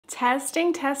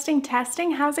Testing, testing,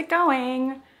 testing. How's it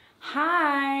going?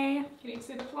 Hi. Can you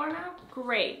see the floor now?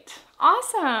 Great.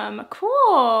 Awesome.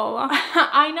 Cool.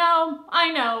 I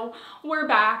know. We're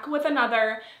back with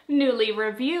another Nuuly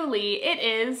Reviewly. It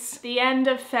is the end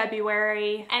of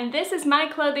February, and this is my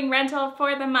clothing rental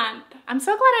for the month. I'm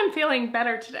so glad I'm feeling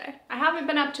better today. I haven't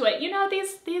been up to it. You know,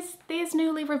 these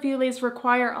Nuuly Reviewlies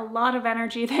require a lot of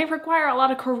energy. They require a lot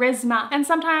of charisma, and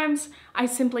sometimes I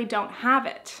simply don't have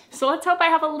it. So let's hope I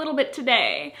have a little bit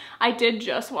today. I did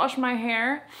just wash my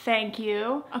hair. Thank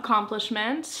you.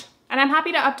 Accomplishment. And I'm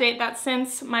happy to update that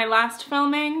since my last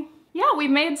filming, yeah, we've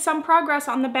made some progress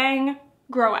on the bang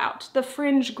grow out, the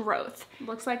fringe growth.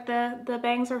 Looks like the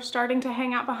bangs are starting to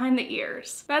hang out behind the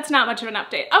ears. That's not much of an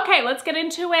update. Okay, let's get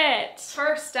into it.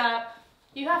 First up,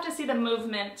 you have to see the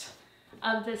movement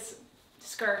of this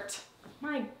skirt.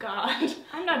 My God,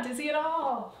 I'm not dizzy at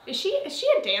all. Is she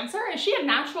a dancer? Is she a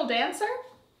natural dancer?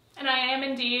 And I am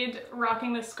indeed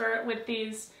rocking the skirt with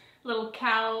these little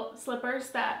cow slippers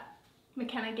that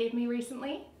McKenna gave me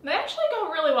recently. They actually go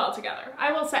really well together,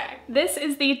 I will say. This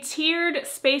is the tiered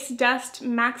Space Dust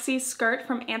Maxi skirt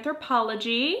from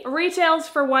Anthropologie. Retails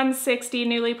for $160,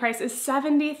 Nuuly price is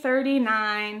 $70.39.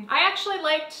 I actually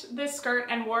liked this skirt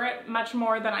and wore it much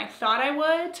more than I thought I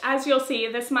would. As you'll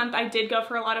see, this month I did go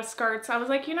for a lot of skirts. I was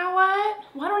like, you know what?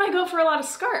 Why don't I go for a lot of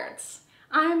skirts?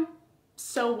 I'm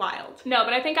so wild. No,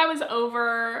 but I think I was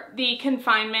over the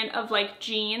confinement of like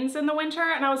jeans in the winter,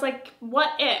 and I was like, what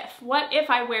if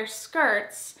I wear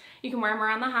skirts? You can wear them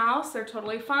around the house, they're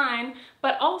totally fine,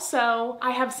 but also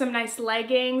I have some nice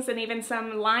leggings and even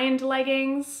some lined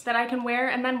leggings that I can wear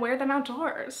and then wear them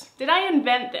outdoors. Did I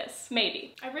invent this?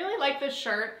 Maybe. I really like this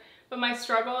shirt, but my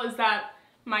struggle is that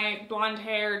my blonde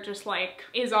hair just like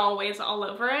is always all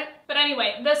over it. But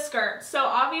anyway, the skirt. So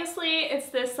obviously it's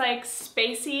this like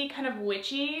spacey kind of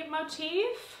witchy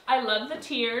motif. I love the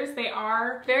tiers. They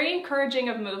are very encouraging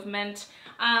of movement.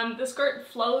 The skirt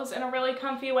flows in a really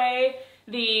comfy way.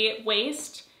 The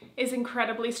waist is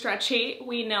incredibly stretchy.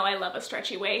 We know I love a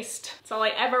stretchy waist. It's all I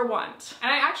ever want.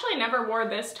 And I actually never wore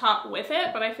this top with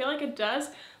it, but I feel like it does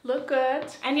look good.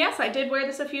 And yes, I did wear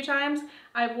this a few times.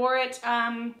 I wore it,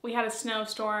 we had a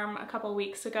snowstorm a couple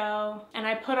weeks ago, and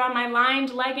I put on my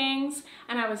lined leggings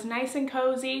and I was nice and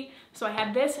cozy. So I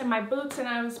had this and my boots and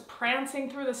I was prancing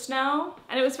through the snow,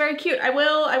 and it was very cute. I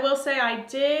will say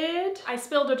I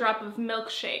spilled a drop of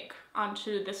milkshake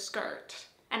onto the skirt,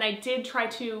 and I did try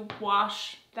to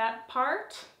wash that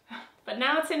part, but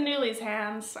now it's in Nuuly's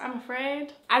hands, I'm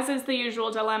afraid. As is the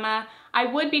usual dilemma, I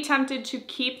would be tempted to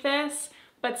keep this,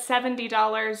 but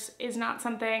 $70 is not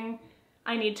something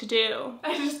I need to do.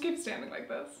 I just keep standing like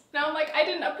this. Now I'm like, I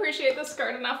didn't appreciate the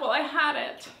skirt enough while I had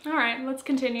it. All right, let's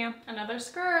continue. Another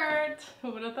skirt,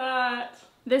 who would have thought?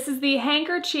 This is the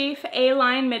Handkerchief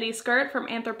A-line midi skirt from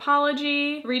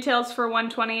Anthropologie. Retails for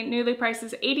 $120, Nuuly price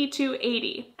is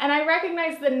 $82.80. And I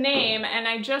recognize the name, and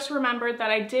I just remembered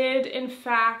that I did in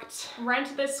fact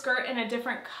rent this skirt in a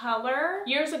different color.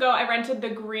 Years ago I rented the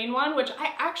green one, which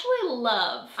I actually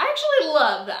love. I actually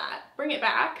love that. Bring it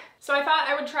back. So I thought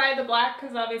I would try the black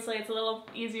because obviously it's a little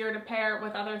easier to pair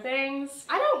with other things.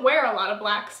 I don't wear a lot of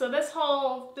black, so this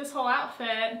whole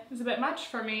outfit is a bit much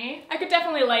for me. I could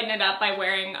definitely lighten it up by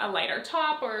wearing a lighter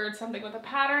top or something with a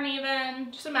pattern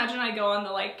even. Just imagine I go on the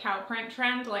like cow print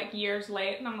trend like years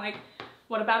late and I'm like,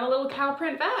 what about a little cow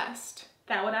print vest?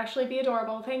 That would actually be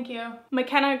adorable, thank you.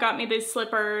 McKenna got me these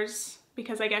slippers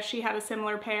because I guess she had a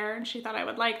similar pair and she thought I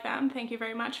would like them. Thank you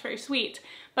very much, very sweet.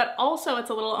 But also it's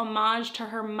a little homage to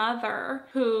her mother,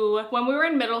 who when we were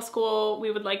in middle school,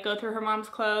 we would like go through her mom's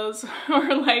clothes,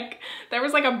 or like there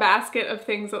was like a basket of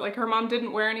things that like her mom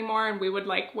didn't wear anymore and we would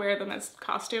like wear them as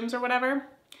costumes or whatever.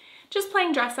 Just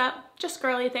playing dress up, just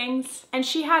girly things. And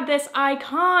she had this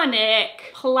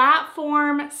iconic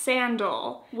platform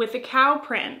sandal with the cow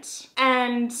print.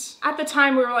 And at the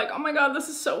time we were like, oh my God, this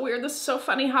is so weird. This is so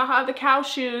funny, haha, the cow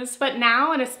shoes. But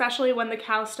now, and especially when the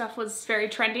cow stuff was very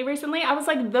trendy recently, I was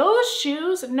like, those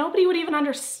shoes, nobody would even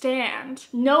understand.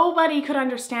 Nobody could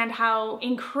understand how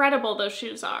incredible those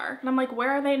shoes are. And I'm like,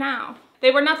 where are they now?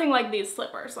 They were nothing like these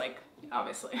slippers, like,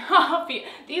 obviously.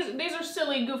 These are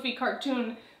silly, goofy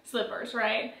cartoon slippers,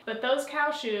 right? But those cow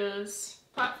shoes,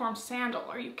 platform sandal,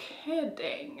 are you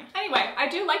kidding? Anyway, I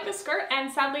do like this skirt,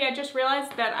 and sadly I just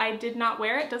realized that I did not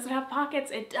wear it. Does it have pockets?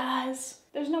 It does.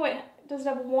 There's no way. Does it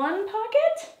have one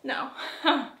pocket? No.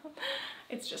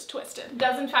 It's just twisted. It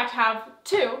does in fact have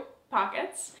two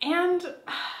pockets, and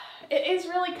it is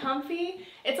really comfy.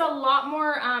 It's a lot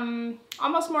more,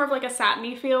 almost more of like a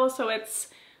satiny feel, so it's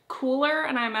cooler,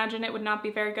 and I imagine it would not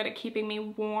be very good at keeping me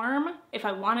warm. If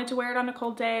I wanted to wear it on a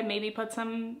cold day, maybe put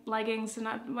some leggings and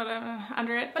whatever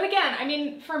under it. But again, I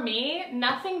mean, for me,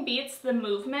 nothing beats the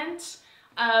movement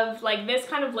of like this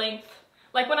kind of length.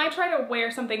 Like when I try to wear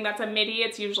something that's a midi,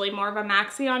 it's usually more of a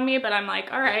maxi on me, but I'm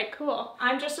like, all right, cool.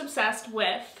 I'm just obsessed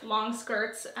with long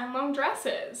skirts and long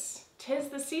dresses. 'Tis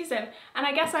the season. And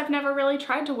I guess I've never really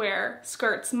tried to wear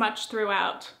skirts much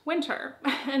throughout winter.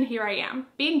 And here I am,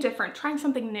 being different, trying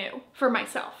something new for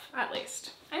myself, at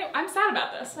least. I'm sad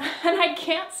about this and I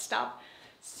can't stop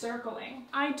circling.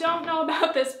 I don't know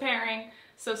about this pairing,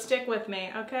 so stick with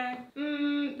me, okay?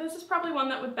 This is probably one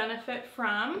that would benefit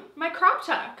from my crop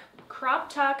tuck. Crop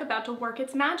tuck about to work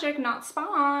its magic, not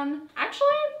spawn. Actually,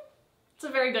 it's a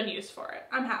very good use for it.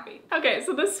 I'm happy. Okay,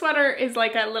 so this sweater is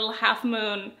like a little half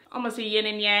moon, almost a yin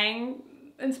and yang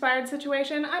inspired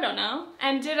situation. I don't know.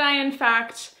 And did I in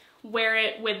fact wear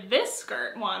it with this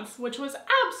skirt once, which was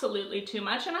absolutely too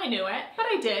much and I knew it, but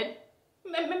I did.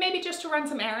 Maybe just to run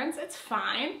some errands, it's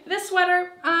fine. This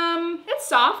sweater, it's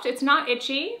soft, it's not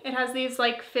itchy. It has these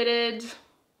like fitted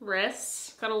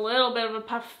wrists. Got a little bit of a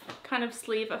puff kind of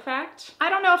sleeve effect. I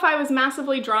don't know if I was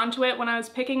massively drawn to it when I was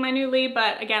picking my Nuuly,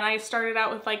 but again, I started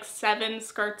out with like 7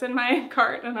 skirts in my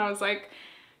cart and I was like,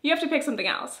 you have to pick something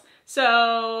else.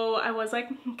 So I was like,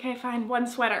 okay, fine, one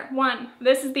sweater, one.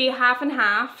 This is the half and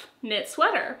half knit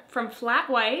sweater from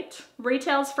Flat White.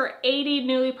 Retails for $80,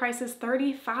 Nuuly price is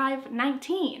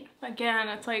 $35.19. Again,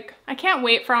 it's like, I can't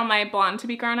wait for all my blonde to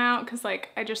be grown out because like,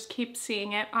 I just keep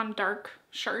seeing it on dark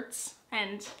shirts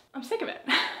and I'm sick of it.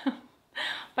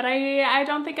 But I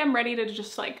don't think I'm ready to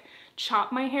just like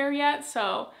chop my hair yet.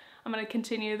 So I'm gonna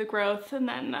continue the growth and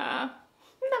then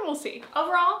we'll see.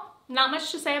 Overall, not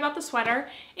much to say about the sweater.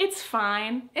 It's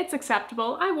fine, it's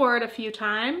acceptable. I wore it a few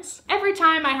times. Every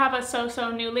time I have a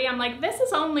so-so Nuuly, I'm like, this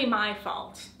is only my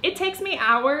fault. It takes me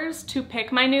hours to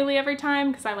pick my Nuuly every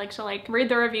time because I like to like read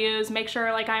the reviews, make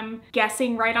sure like I'm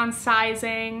guessing right on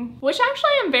sizing, which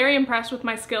actually I'm very impressed with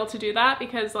my skill to do that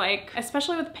because like,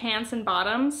 especially with pants and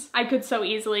bottoms, I could so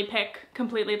easily pick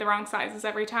completely the wrong sizes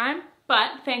every time.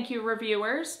 But thank you,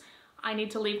 reviewers. I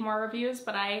need to leave more reviews,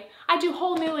 but I do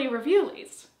whole Nuuly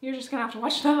reviews. You're just gonna have to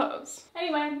watch those.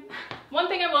 Anyway, one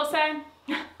thing I will say,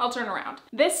 I'll turn around.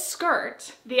 This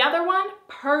skirt, the other one,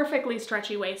 perfectly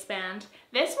stretchy waistband.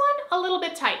 This one, a little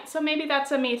bit tight. So maybe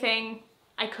that's a me thing.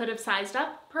 I could have sized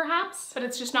up perhaps, but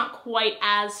it's just not quite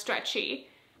as stretchy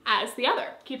as the other.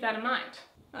 Keep that in mind.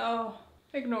 Oh,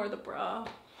 ignore the bra.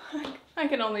 I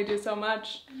can only do so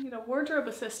much. I need a wardrobe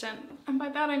assistant. And by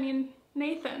that I mean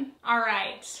Nathan. All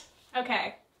right.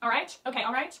 Okay, all right, okay,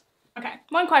 all right, okay.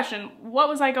 One question, what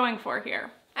was I going for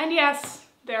here? And yes,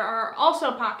 there are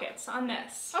also pockets on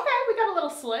this. Okay, we got a little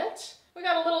slit. We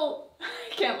got a little,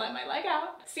 I can't let my leg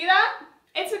out. See that?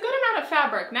 It's a good amount of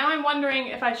fabric. Now I'm wondering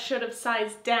if I should have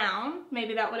sized down.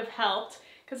 Maybe that would have helped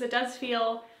because it does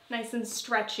feel nice and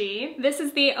stretchy. This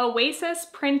is the Oasis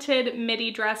printed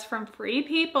midi dress from Free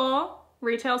People.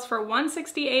 Retails for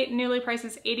 $168, Nuuly price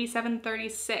is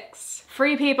 $87.36.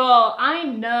 Free People, I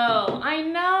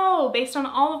know, based on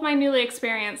all of my Nuuly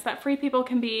experience, that Free People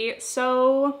can be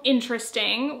so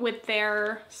interesting with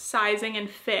their sizing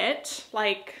and fit.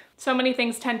 Like, so many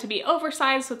things tend to be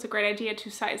oversized, so it's a great idea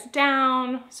to size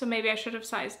down. So maybe I should have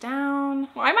sized down.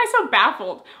 Why am I so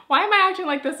baffled? Why am I acting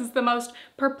like this is the most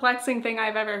perplexing thing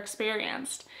I've ever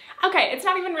experienced? Okay, it's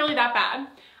not even really that bad.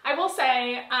 I will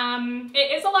say,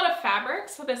 it is a lot of fabric,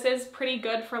 so this is pretty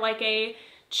good for like a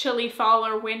chilly fall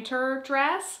or winter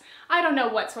dress. I don't know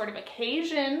what sort of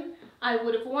occasion I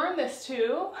would have worn this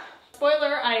to.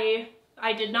 Spoiler, I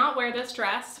did not wear this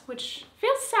dress, which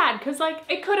feels sad because like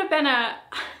it could have been a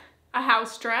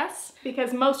house dress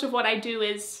because most of what I do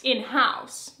is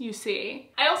in-house, you see.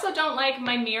 I also don't like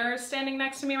my mirror standing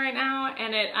next to me right now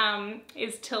and it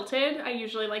is tilted. I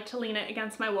usually like to lean it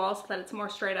against my wall so that it's more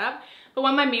straight up. But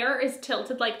when my mirror is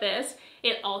tilted like this,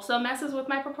 it also messes with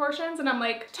my proportions and I'm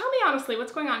like, tell me honestly,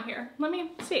 what's going on here? Let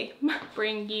me see.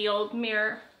 Bring ye old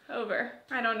mirror over.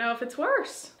 I don't know if it's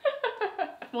worse.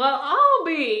 Well, I'll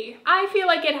be. I feel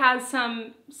like it has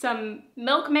some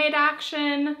milkmaid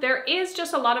action. There is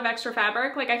just a lot of extra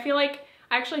fabric. Like I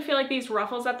actually feel like these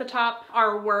ruffles at the top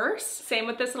are worse. Same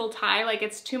with this little tie, like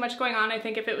it's too much going on. I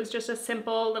think if it was just a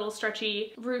simple little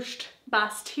stretchy ruched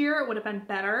bust here, it would have been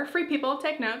better. Free People,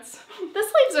 take notes. The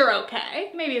sleeves are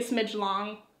okay. Maybe a smidge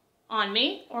long on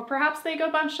me, or perhaps they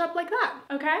go bunched up like that,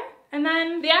 okay? And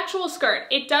then the actual skirt,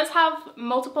 it does have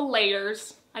multiple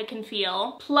layers, I can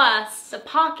feel, plus the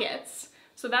pockets.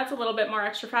 So that's a little bit more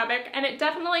extra fabric. And it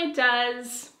definitely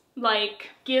does like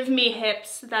give me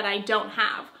hips that I don't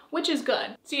have, which is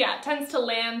good. So yeah, it tends to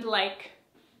land like,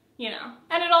 you know,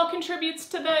 and it all contributes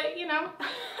to the, you know,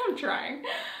 I'm trying.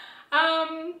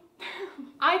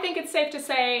 I think it's safe to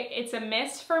say it's a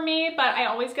miss for me, but I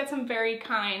always get some very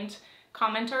kind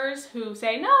commenters who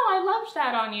say, no, I loved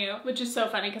that on you, which is so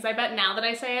funny because I bet now that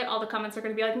I say it, all the comments are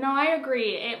gonna be like, no, I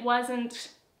agree, it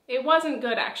wasn't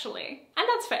good actually. And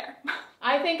that's fair.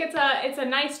 I think it's a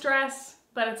nice dress,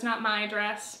 but it's not my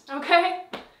dress, okay?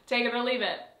 Take it or leave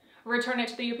it. Return it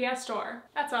to the UPS store.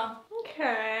 That's all.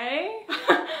 Okay.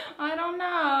 I don't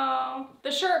know.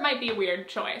 The shirt might be a weird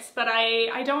choice, but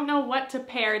I don't know what to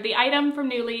pair. The item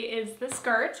from Nuuly is the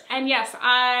skirt. And yes,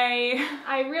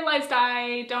 I realized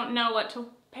I don't know what to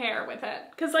pair with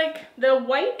it. Cause like the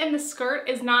white in the skirt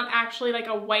is not actually like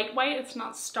a white, it's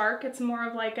not stark. It's more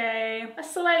of like a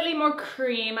slightly more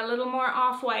cream, a little more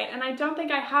off-white. And I don't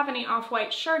think I have any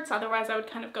off-white shirts, otherwise I would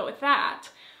kind of go with that.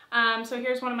 So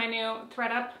here's one of my new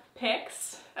thread up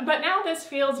picks. But now this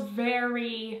feels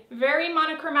very, very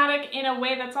monochromatic in a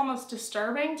way that's almost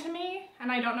disturbing to me. And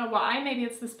I don't know why. Maybe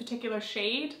it's this particular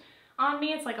shade on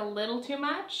me. It's like a little too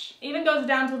much. Even goes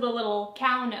down to the little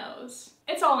cow nose.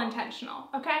 It's all intentional,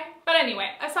 okay? But anyway,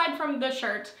 aside from the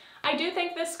shirt, I do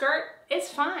think this skirt is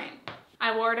fine.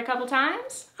 I wore it a couple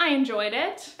times. I enjoyed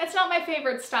it. It's not my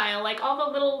favorite style. Like all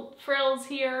the little frills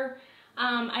here,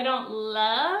 I don't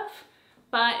love.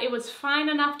 But it was fine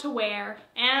enough to wear.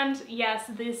 And yes,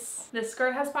 this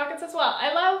skirt has pockets as well.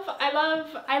 I love,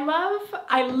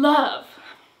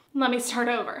 let me start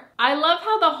over. I love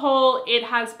how the whole it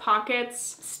has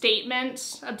pockets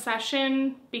statement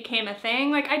obsession became a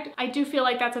thing. Like I do feel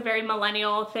like that's a very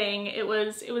millennial thing. It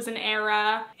was an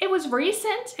era. It was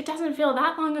recent. It doesn't feel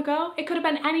that long ago. It could have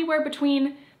been anywhere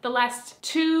between the last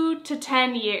 2 to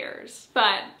 10 years.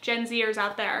 But Gen Zers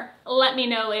out there, let me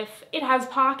know if it has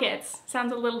pockets.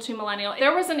 Sounds a little too millennial.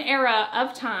 There was an era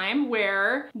of time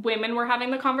where women were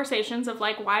having the conversations of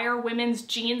like, why are women's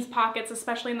jeans pockets,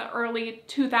 especially in the early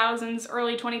 2000s,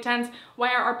 early 2010s,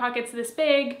 why are our pockets this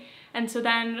big? And so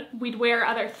then we'd wear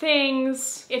other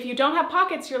things. If you don't have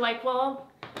pockets, you're like,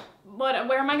 well, where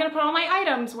am I gonna put all my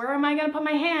items? Where am I gonna put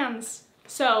my hands?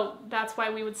 So that's why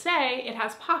we would say it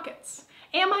has pockets.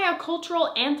 Am I a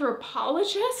cultural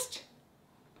anthropologist?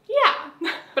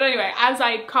 Yeah. But anyway, as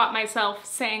I caught myself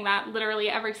saying that literally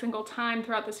every single time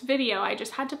throughout this video, I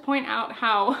just had to point out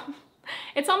how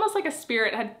it's almost like a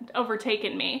spirit had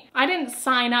overtaken me. I didn't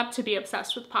sign up to be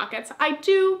obsessed with pockets. I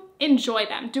do enjoy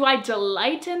them. Do I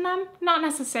delight in them? Not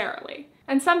necessarily.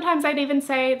 And sometimes I'd even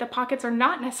say the pockets are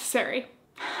not necessary.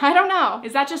 I don't know.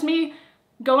 Is that just me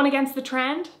going against the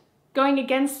trend? Going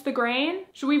against the grain?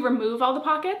 Should we remove all the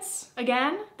pockets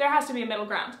again? There has to be a middle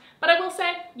ground. But I will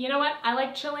say, you know what? I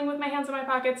like chilling with my hands in my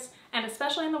pockets, and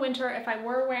especially in the winter, if I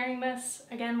were wearing this,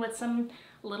 again, with some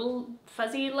little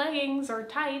fuzzy leggings or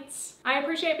tights, I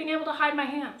appreciate being able to hide my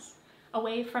hands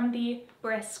away from the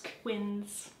brisk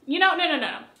winds. You know,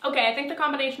 no. Okay, I think the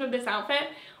combination of this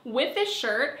outfit with this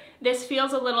shirt, this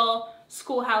feels a little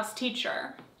schoolhouse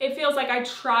teacher. It feels like I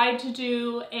tried to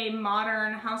do a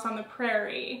modern House on the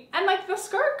Prairie. And like the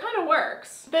skirt kind of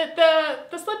works. The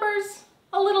slippers,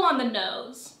 a little on the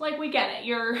nose. Like we get it,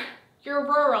 you're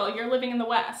rural, you're living in the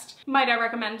West. Might I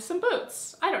recommend some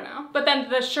boots? I don't know. But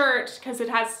then the shirt, because it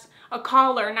has a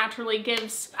collar, naturally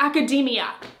gives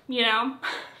academia, you know?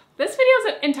 This video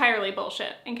is entirely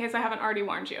bullshit, in case I haven't already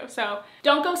warned you. So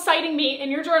don't go citing me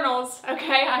in your journals,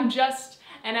 okay? I'm just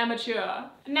an amateur.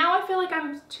 Now I feel like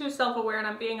I'm too self-aware and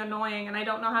I'm being annoying and I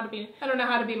don't know how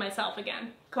to be myself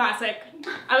again. Classic.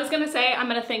 I was gonna say I'm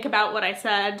gonna think about what I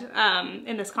said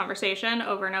in this conversation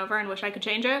over and over and wish I could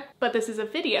change it, but this is a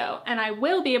video and I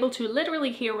will be able to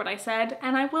literally hear what I said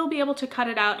and I will be able to cut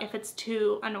it out if it's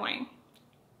too annoying.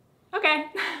 Okay.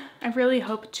 I really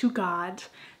hope to God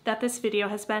that this video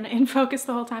has been in focus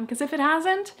the whole time, because if it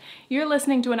hasn't, you're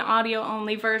listening to an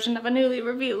audio-only version of a Nuuly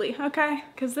Revealy, okay?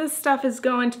 Because this stuff is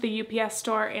going to the UPS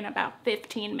store in about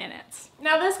 15 minutes.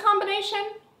 Now this combination,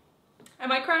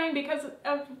 am I crying because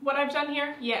of what I've done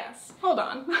here? Yes. Hold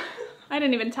on. I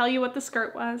didn't even tell you what the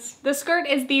skirt was. The skirt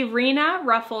is the Rina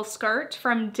Ruffle skirt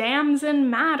from Damson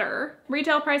Matter.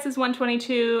 Retail price is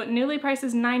 $122, Nuuly price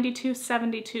is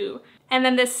 $92.72. And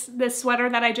then this sweater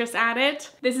that I just added,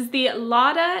 this is the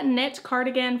Lauda knit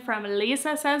cardigan from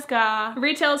Lisa Says Ga.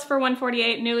 Retails for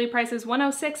 $148, Nuuly price is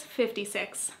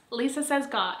 $106.56. Lisa Says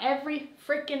Ga every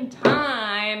freaking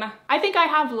time. I think I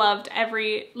have loved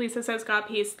every Lisa Says Ga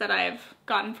piece that I've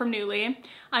gotten from Nuuly.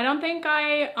 I don't think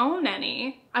I own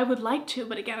any. I would like to,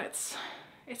 but again, it's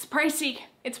pricey.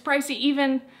 It's pricey,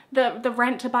 even the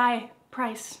rent to buy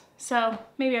price. So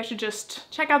maybe I should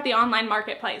just check out the online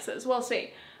marketplaces. We'll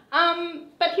see.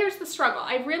 But here's the struggle.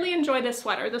 I really enjoy this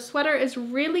sweater. The sweater is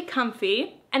really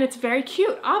comfy and it's very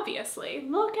cute, obviously.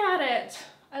 Look at it.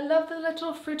 I love the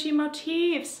little fruity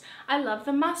motifs. I love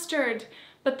the mustard.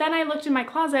 But then I looked in my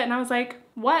closet and I was like,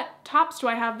 what tops do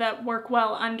I have that work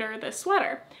well under this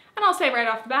sweater? And I'll say right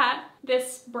off the bat,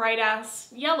 this bright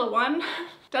ass yellow one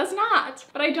does not,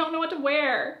 but I don't know what to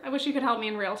wear. I wish you could help me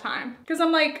in real time. Because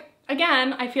I'm like,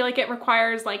 again, I feel like it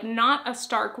requires like not a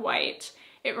stark white.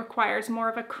 It requires more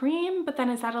of a cream, but then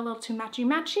is that a little too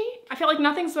matchy-matchy? I feel like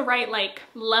nothing's the right like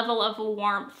level of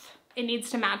warmth. It needs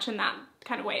to match in that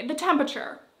kind of way. The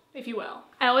temperature, if you will.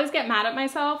 I always get mad at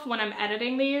myself when I'm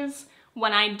editing these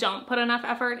when I don't put enough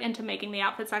effort into making the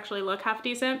outfits actually look half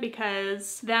decent,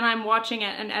 because then I'm watching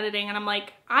it and editing and I'm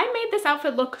like, I made this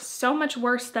outfit look so much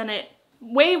worse than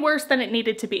way worse than it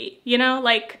needed to be, you know?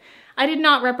 Like, I did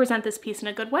not represent this piece in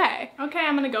a good way. Okay,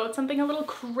 I'm gonna go with something a little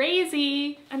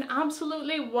crazy, an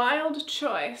absolutely wild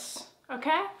choice, okay?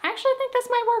 I actually think this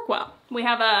might work well. We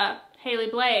have a Haley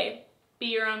Blay Be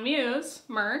Your Own Muse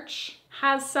merch,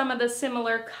 has some of the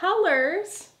similar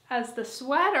colors as the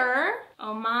sweater.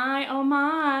 Oh my, oh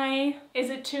my. Is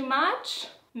it too much?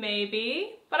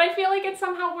 Maybe. But I feel like it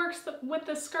somehow works with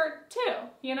the skirt too,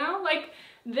 you know? Like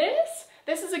this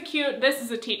is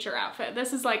a teacher outfit.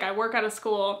 This is like, I work out of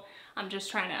school. I'm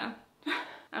trying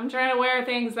to wear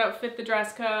things that fit the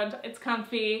dress code. It's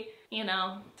comfy, you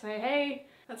know. Say, hey,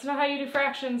 that's not how you do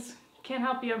fractions. Can't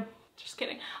help you. Just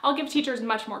kidding. I'll give teachers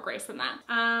much more grace than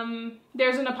that.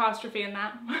 There's an apostrophe in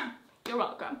that. You're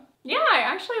welcome. Yeah, I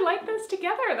actually like this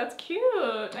together. That's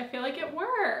cute. I feel like it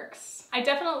works. I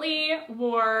definitely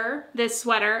wore this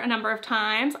sweater a number of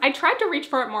times. I tried to reach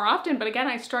for it more often, but again,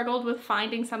 I struggled with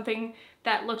finding something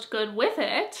that looked good with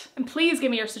it. And please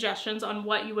give me your suggestions on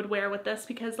what you would wear with this,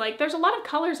 because like there's a lot of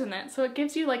colors in it, so it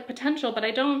gives you like potential, but I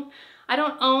don't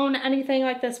own anything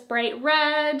like this bright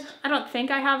red. I don't think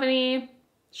I have any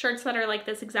shirts that are like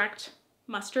this exact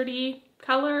mustardy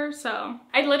color, so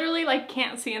I literally like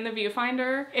can't see in the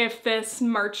viewfinder if this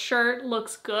merch shirt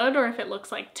looks good or if it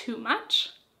looks like too much.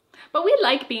 But we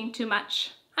like being too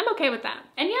much. I'm okay with that.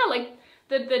 And yeah, like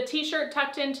the t-shirt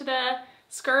tucked into the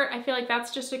skirt, I feel like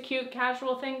that's just a cute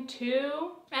casual thing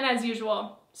too. And as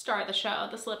usual, star of the show,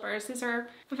 the slippers. These are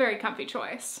a very comfy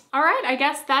choice. All right, I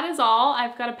guess that is all.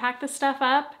 I've got to pack this stuff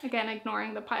up. Again,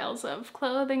 ignoring the piles of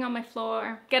clothing on my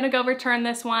floor. Gonna go return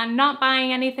this one. Not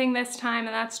buying anything this time,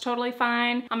 and that's totally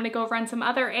fine. I'm gonna go run some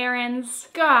other errands.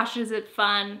 Gosh, is it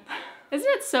fun. Isn't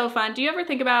it so fun? Do you ever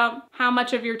think about how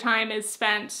much of your time is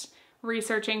spent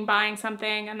researching, buying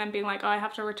something, and then being like, oh, I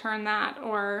have to return that?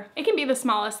 Or it can be the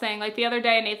smallest thing. Like the other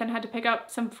day, Nathan had to pick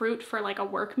up some fruit for like a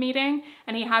work meeting,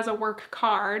 and he has a work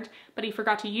card, but he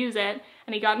forgot to use it.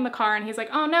 And he got in the car and he's like,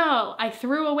 oh no, I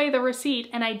threw away the receipt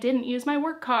and I didn't use my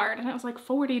work card. And it was like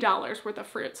 $40 worth of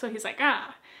fruit. So he's like,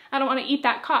 I don't want to eat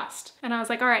that cost. And I was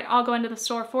like, all right, I'll go into the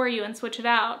store for you and switch it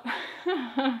out.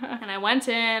 And I went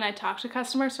in, I talked to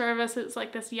customer service. It's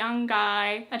like this young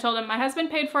guy. I told him my husband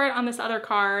paid for it on this other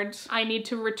card. I need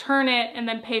to return it and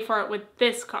then pay for it with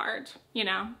this card, you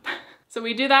know? So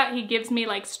we do that. He gives me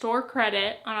like store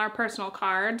credit on our personal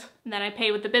card, and then I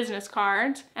pay with the business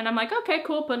card. And I'm like, okay,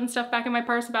 cool, putting stuff back in my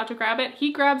purse, about to grab it.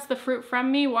 He grabs the fruit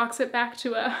from me, walks it back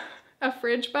to a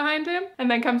fridge behind him, and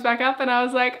then comes back up, and I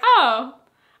was like, oh.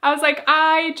 I was like,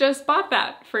 I just bought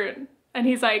that fruit. And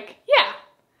he's like, yeah.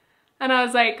 And I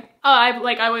was like, oh,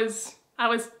 I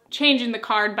was changing the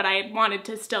card, but I wanted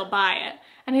to still buy it.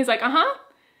 And he's like, uh-huh.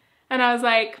 And I was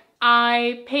like,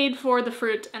 I paid for the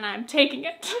fruit and I'm taking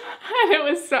it. And it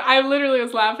was so, I literally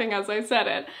was laughing as I said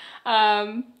it.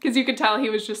 Cause you could tell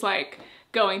he was just like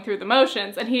going through the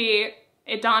motions, and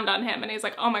it dawned on him and he's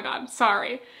like, oh my God,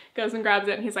 sorry. Goes and grabs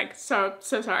it and he's like, so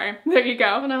sorry. There you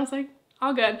go. And I was like,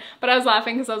 all good. But I was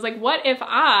laughing because I was like, what if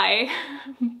I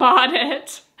bought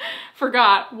it,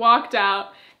 forgot, walked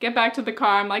out, get back to the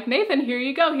car. I'm like, Nathan, here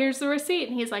you go. Here's the receipt.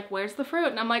 And he's like, where's the fruit?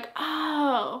 And I'm like,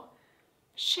 oh,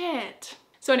 shit.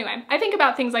 So anyway, I think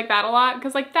about things like that a lot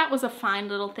because like that was a fine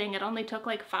little thing. It only took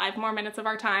like 5 more minutes of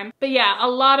our time. But yeah, a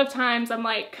lot of times I'm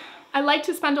like, I like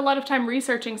to spend a lot of time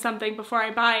researching something before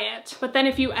I buy it. But then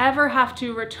if you ever have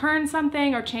to return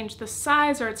something or change the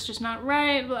size or it's just not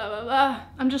right, blah, blah, blah,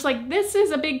 I'm just like, this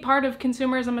is a big part of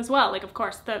consumerism as well. Like, of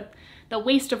course, the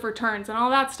waste of returns and all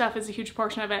that stuff is a huge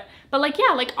portion of it. But like,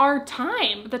 yeah, like our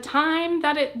time, the time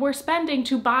that we're spending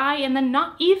to buy and then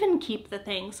not even keep the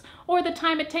things, or the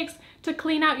time it takes to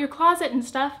clean out your closet and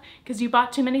stuff because you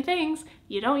bought too many things,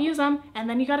 you don't use them, and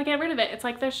then you gotta get rid of it. It's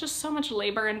like, there's just so much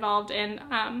labor involved in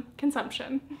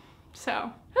consumption.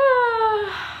 So,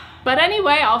 but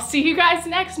anyway, I'll see you guys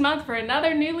next month for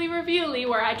another Nuuly Reviewly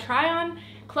where I try on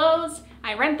clothes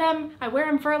I rent them, I wear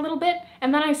them for a little bit,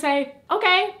 and then I say,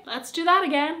 okay, let's do that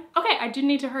again. Okay, I do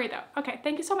need to hurry though. Okay,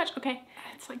 thank you so much. Okay,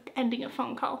 it's like ending a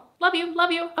phone call. Love you,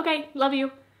 okay, love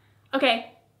you.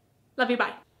 Okay, love you,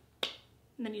 bye.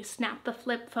 And then you snap the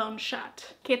flip phone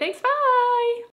shut. Okay, thanks, bye.